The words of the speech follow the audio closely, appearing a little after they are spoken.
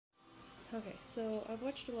Okay, so I've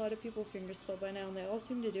watched a lot of people fingerspell by now, and they all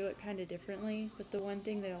seem to do it kind of differently, but the one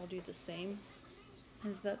thing they all do the same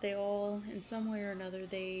is that they all, in some way or another,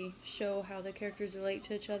 they show how the characters relate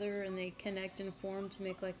to each other, and they connect and form to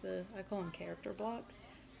make like I call them character blocks.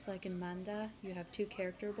 So like in Manda, you have two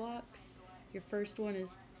character blocks. Your first one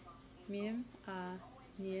is Mim,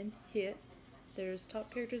 Nien, Hit. There's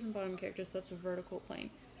top characters and bottom characters, so that's a vertical plane.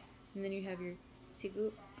 And then you have your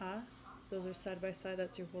Tigu, A, those are side by side,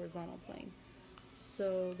 that's your horizontal plane.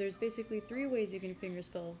 So there's basically three ways you can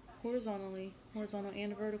fingerspell: horizontally, horizontal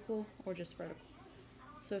and vertical, or just vertical.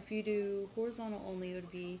 So if you do horizontal only, it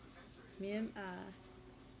would be miem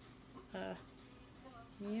a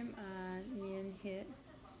miem a nien hit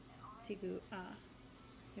tigu a.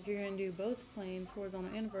 If you're going to do both planes,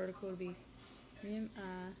 horizontal and vertical, it would be miem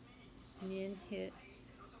a nien hit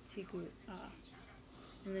tigu a.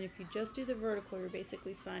 And then if you just do the vertical, you're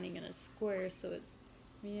basically signing in a square, so it's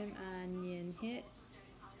miem a nien hit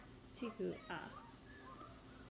tigu a.